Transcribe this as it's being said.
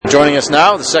Joining us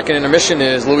now, the second intermission,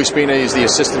 is Louis Spina. He's the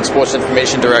Assistant Sports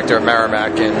Information Director at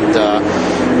Merrimack. And,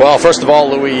 well, first of all,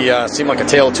 Louis, seemed like a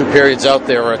tale of two periods out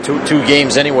there, or two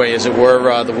games anyway, as it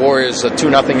were. The Warriors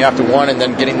 2-0 after one, and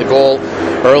then getting the goal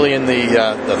early in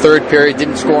the third period.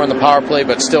 Didn't score on the power play,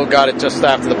 but still got it just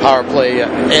after the power play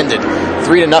ended.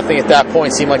 3-0 at that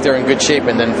point. Seemed like they're in good shape,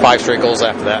 and then 5 straight goals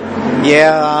after that.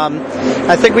 Yeah,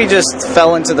 I think we just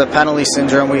fell into the penalty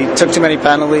syndrome. We took too many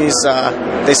penalties.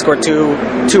 They scored two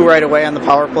right away on the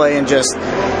power play, and just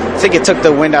I think it took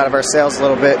the wind out of our sails a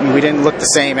little bit, and we didn't look the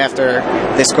same after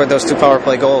they scored those 2 power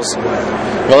play goals.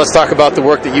 Well, let's talk about the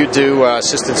work that you do,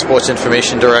 Assistant Sports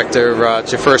Information Director.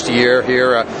 It's your first year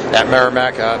here at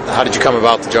Merrimack. How did you come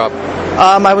about the job?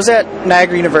 I was at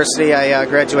Niagara University. I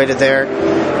graduated there,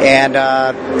 and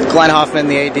Glenn Hoffman,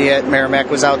 the AD at Merrimack,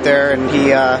 was out there, and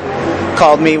he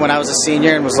called me when I was a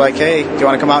senior and was like, "Hey, do you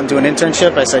want to come out and do an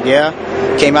internship?" I said, "Yeah."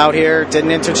 Came out here, did an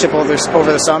internship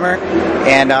over the summer,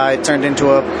 and it turned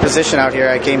into a position out here.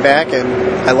 I came back,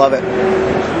 and I love it.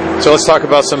 So let's talk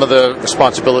about some of the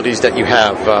responsibilities that you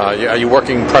have. Are you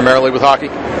working primarily with hockey?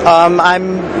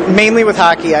 I'm mainly with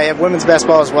hockey. I have women's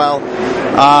basketball as well.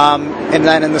 And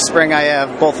then in the spring I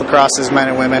have both lacrosses, men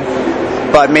and women.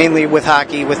 But mainly with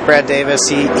hockey, with Brad Davis.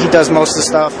 He does most of the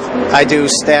stuff. I do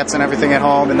stats and everything at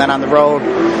home, and then on the road,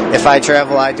 if I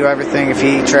travel, I do everything. If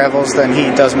he travels, then he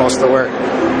does most of the work.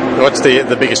 What's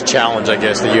the biggest challenge, I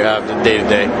guess, that you have day to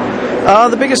day?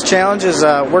 The biggest challenge is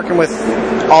working with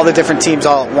all the different teams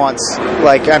all at once.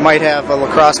 Like, I might have a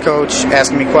lacrosse coach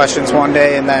asking me questions one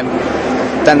day, and then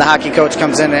the hockey coach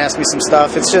comes in and asks me some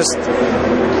stuff. It's just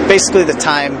basically the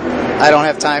time. I don't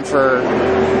have time for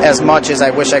as much as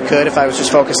I wish I could if I was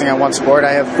just focusing on one sport.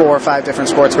 I have 4 or 5 different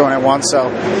sports going at once, so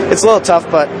it's a little tough,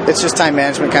 but it's just time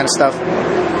management kind of stuff.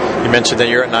 You mentioned that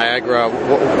you're at Niagara.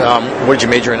 What did you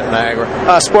major in at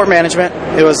Niagara? Sport management.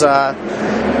 It was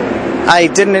I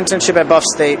did an internship at Buff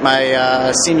State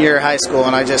my senior year of high school,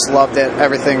 and I just loved it,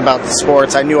 everything about the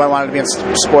sports. I knew I wanted to be in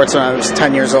sports when I was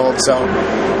 10 years old, so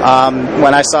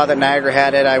when I saw that Niagara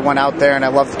had it, I went out there, and I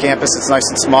loved the campus. It's nice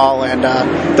and small, and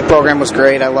the program was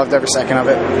great. I loved every second of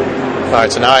it. All right,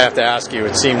 so now I have to ask you,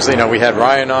 it seems, we had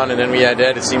Ryan on and then we had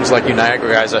Ed. It seems like you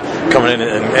Niagara guys are coming in,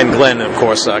 and Glenn, of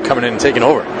course, coming in and taking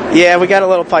over. Yeah, we got a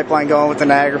little pipeline going with the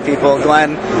Niagara people.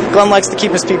 Glenn likes to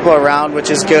keep his people around, which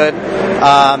is good.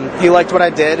 He liked what I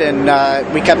did,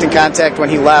 and we kept in contact when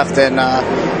he left, and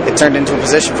it turned into a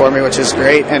position for me, which is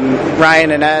great. And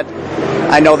Ryan and Ed,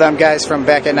 I know them guys from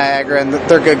back at Niagara, and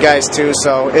they're good guys too,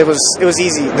 so it was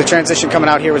easy. The transition coming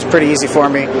out here was pretty easy for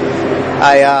me.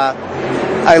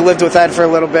 I lived with Ed for a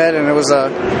little bit, and it was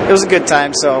a good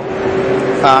time, so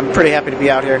I'm pretty happy to be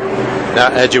out here. Now,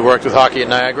 had you worked with hockey at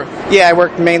Niagara? Yeah, I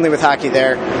worked mainly with hockey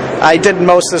there. I did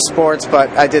most of the sports, but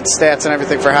I did stats and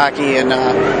everything for hockey, and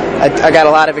I got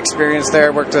a lot of experience there. I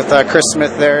worked with Chris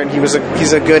Smith there, and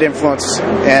he's a good influence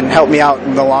and helped me out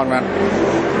in the long run.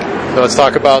 So let's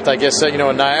talk about, I guess, in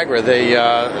Niagara, they,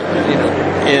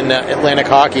 in Atlantic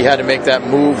Hockey had to make that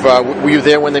move. Were you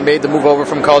there when they made the move over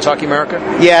from College Hockey America?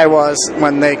 Yeah, I was,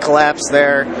 when they collapsed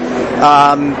there.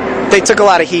 They took a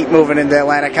lot of heat moving into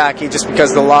Atlantic Hockey just because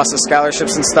of the loss of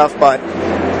scholarships and stuff, but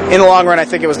in the long run, I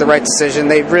think it was the right decision.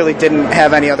 They really didn't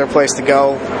have any other place to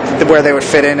go where they would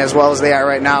fit in as well as they are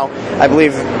right now. I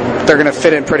believe they're going to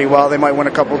fit in pretty well. They might win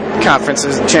a couple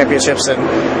conferences, championships, and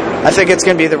I think it's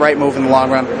going to be the right move in the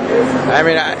long run. I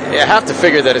mean, I have to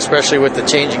figure that, especially with the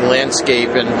changing landscape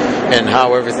and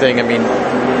how everything,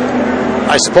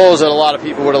 I suppose that a lot of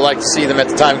people would have liked to see them at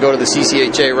the time go to the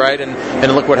CCHA, right?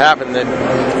 And look what happened. In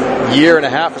a year and a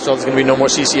half or so, there's going to be no more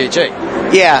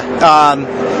CCHA.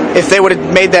 Yeah. If they would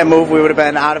have made that move, we would have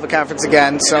been out of a conference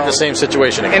again. So in the same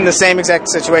situation again. In the same exact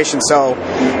situation. So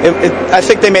I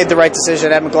think they made the right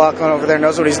decision. Ed McLaughlin over there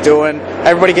knows what he's doing.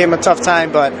 Everybody gave him a tough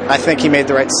time, but I think he made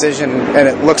the right decision, and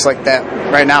it looks like that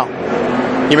right now.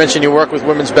 You mentioned you work with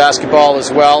women's basketball as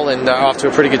well, and off to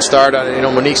a pretty good start.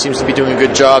 Monique seems to be doing a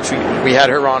good job. We had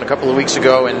her on a couple of weeks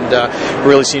ago, and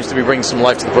really seems to be bringing some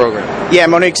life to the program. Yeah,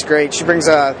 Monique's great. She brings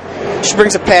a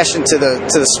passion to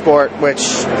the sport, which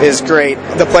is great.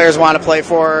 The players want to play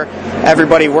for her.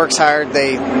 Everybody works hard.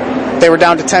 They were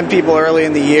down to 10 people early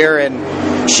in the year,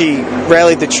 and she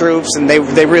rallied the troops, and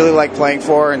they really like playing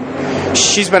for her. And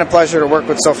she's been a pleasure to work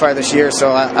with so far this year,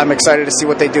 so I'm excited to see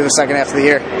what they do the second half of the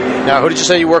year. Now, who did you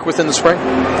say you work with in the spring?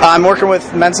 I'm working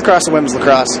with men's lacrosse and women's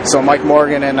lacrosse, so Mike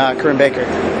Morgan and Corinne Baker.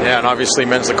 Yeah, and obviously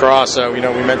men's lacrosse, we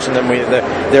mentioned them.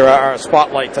 There are a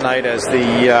spotlight tonight as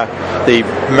the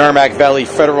Merrimack Valley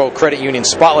Federal Credit Union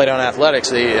Spotlight on Athletics,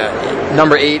 the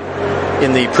number 8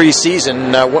 in the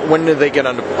preseason. When do they get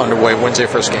underway? When's their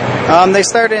first game? They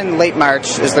start in late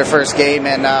March is their first game,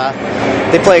 and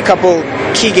they play a couple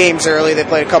key games early. They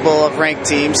play a couple of ranked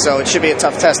teams, so it should be a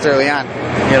tough test early on.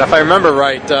 And if I remember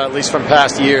right, at least from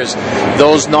past years,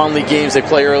 those non-league games they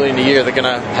play early in the year, they're going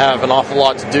to have an awful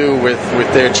lot to do with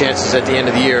their chances at the end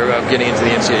of the year of getting into the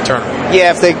NCAA tournament.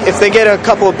 Yeah, if they get a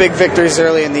couple of big victories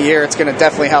early in the year, it's going to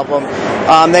definitely help them.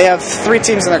 They have 3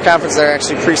 teams in their conference that are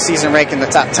actually preseason ranked in the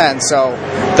top 10, so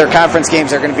their conference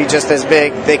games are going to be just as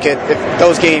big. They could,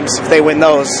 if they win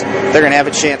those, they're going to have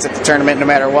a chance at the tournament no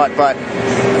matter what. But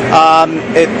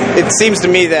it seems to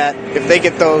me that if they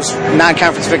get those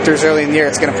non-conference victories early in the year,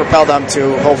 it's going to propel them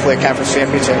to hopefully a conference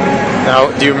championship.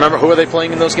 Now, do you remember who are they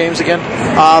playing in those games again?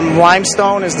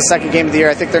 Limestone is the second game of the year.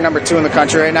 I think they're number 2 in the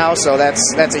country right now, so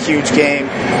that's a huge game.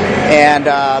 And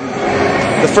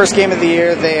the first game of the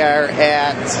year, they are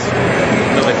at.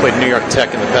 They played New York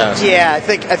Tech in the past. Yeah, I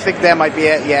think that might be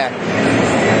it. Yeah.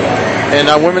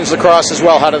 And women's lacrosse as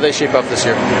well. How do they shape up this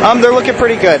year? They're looking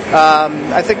pretty good.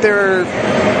 I think they're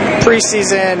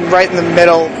preseason right in the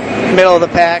middle of the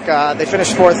pack. They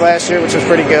finished 4th last year, which was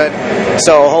pretty good.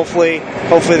 So hopefully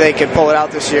they can pull it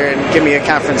out this year and give me a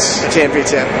conference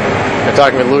championship. I'm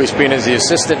talking with Louis Spina, the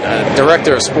assistant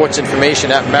director of sports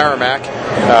information at Merrimack.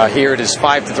 Here it is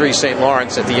 5-3 St.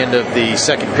 Lawrence at the end of the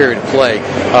second period of play.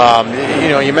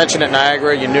 You mentioned at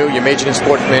Niagara, you majored in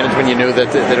sports management, you knew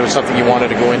that it was something you wanted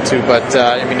to go into. But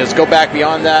does it go back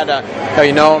beyond that? Have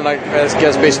you known, I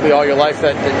guess, basically all your life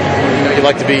that you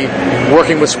like to be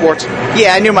working with sports?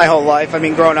 Yeah, I knew my whole life. I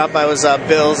mean, growing up, I was a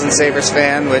Bills and Sabres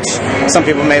fan, which some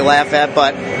people may laugh at,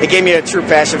 but it gave me a true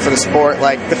passion for the sport.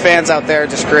 Like, the fans out there are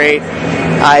just great.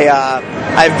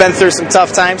 I've been through some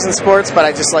tough times in sports, but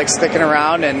I just like sticking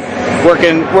around, and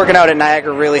working out at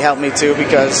Niagara really helped me too,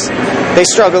 because they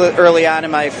struggled early on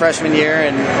in my freshman year,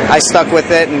 and I stuck with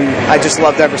it, and I just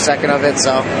loved every second of it.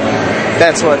 So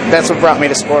that's what brought me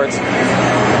to sports.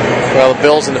 Well, the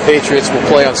Bills and the Patriots will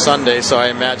play on Sunday, so I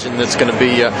imagine it's going to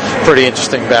be pretty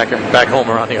interesting back home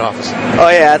around the office. Oh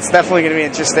yeah, it's definitely going to be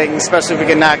interesting, especially if we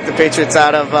can knock the Patriots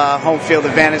out of home field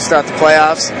advantage throughout the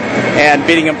playoffs. And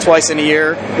beating them twice in a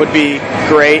year would be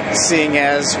great, seeing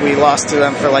as we lost to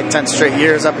them for like 10 straight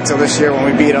years up until this year when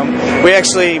we beat them.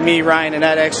 Me, Ryan, and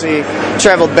Ed actually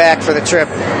traveled back for the trip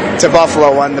to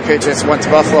Buffalo when the Patriots went to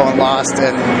Buffalo and lost,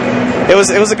 and it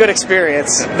was a good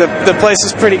experience. The place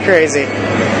is pretty crazy.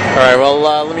 All right, well,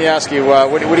 let me ask you,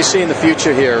 what do you see in the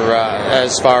future here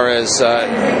as far as,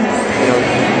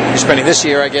 you're spending this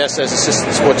year, I guess, as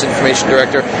Assistant Sports Information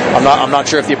Director. I'm not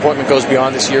sure if the appointment goes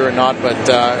beyond this year or not, but,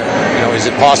 is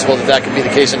it possible that could be the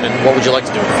case, and what would you like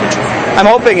to do in the future?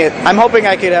 I'm hoping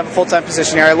I could have a full-time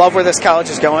position here. I love where this college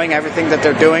is going, everything that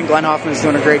they're doing. Glenn Hoffman's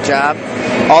doing a great job.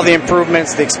 All the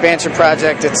improvements, the expansion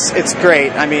project, it's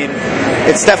great. I mean,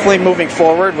 it's definitely moving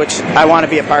forward, which I want to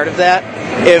be a part of that.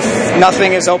 If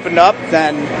nothing is opened up,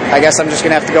 then I guess I'm just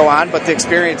going to have to go on. But the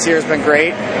experience here has been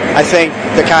great. I think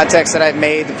the contacts that I've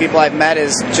made, the people I've met,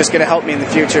 is just going to help me in the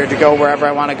future to go wherever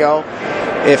I want to go.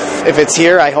 If it's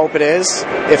here, I hope it is.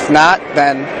 If not,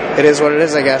 then it is what it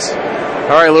is, I guess.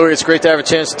 All right, Louis, it's great to have a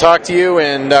chance to talk to you,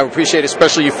 and I appreciate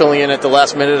especially you filling in at the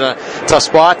last minute in a tough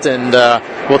spot, and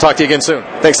we'll talk to you again soon.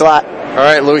 Thanks a lot. All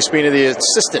right, Louis Spina, the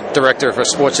Assistant Director for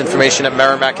Sports Information at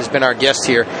Merrimack, has been our guest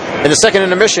here. In the second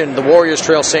intermission, the Warriors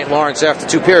trail St. Lawrence after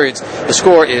 2 periods. The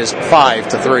score is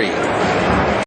 5-3.